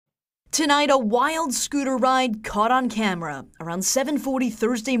Tonight, a wild scooter ride caught on camera. Around 7:40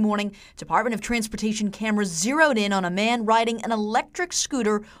 Thursday morning, Department of Transportation cameras zeroed in on a man riding an electric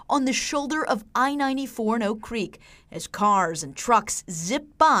scooter on the shoulder of I-94 in Oak Creek as cars and trucks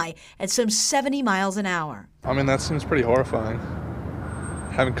zipped by at some 70 miles an hour. I mean, that seems pretty horrifying.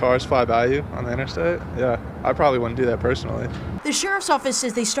 Having cars fly by you on the interstate? Yeah, I probably wouldn't do that personally. The sheriff's office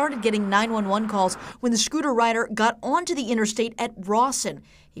says they started getting 911 calls when the scooter rider got onto the interstate at Rawson.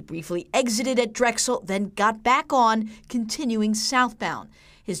 He briefly exited at Drexel, then got back on, continuing southbound.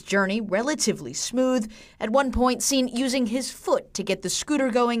 His journey relatively smooth. At one point seen using his foot to get the scooter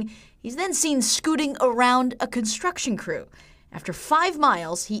going. He's then seen scooting around a construction crew. After 5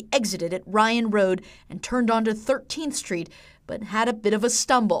 miles, he exited at Ryan Road and turned onto 13th Street, but had a bit of a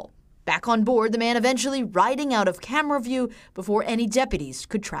stumble. Back on board, the man eventually riding out of camera view before any deputies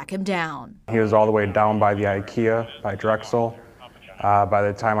could track him down. He was all the way down by the IKEA, by Drexel. By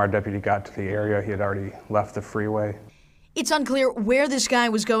the time our deputy got to the area, he had already left the freeway. It's unclear where this guy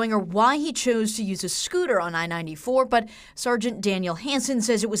was going or why he chose to use a scooter on I-94, but Sergeant Daniel Hansen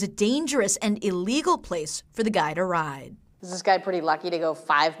says it was a dangerous and illegal place for the guy to ride. Is this guy pretty lucky to go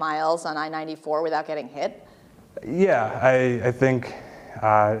 5 miles on I-94 without getting hit? Yeah, I think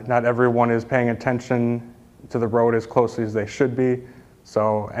not everyone is paying attention to the road as closely as they should be.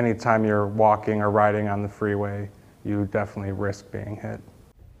 So anytime you're walking or riding on the freeway, you definitely risk being hit.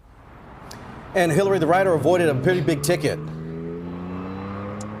 And Hillary, the rider avoided a pretty big ticket.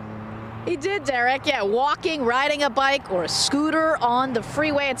 He did, Derek. Yeah, walking, riding a bike, or a scooter on the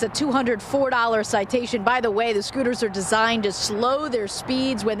freeway. It's a $204 citation. By the way, the scooters are designed to slow their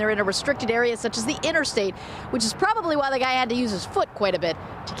speeds when they're in a restricted area such as the interstate, which is probably why the guy had to use his foot quite a bit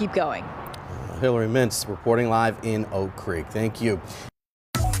to keep going. Hillary Mintz reporting live in Oak Creek. Thank you.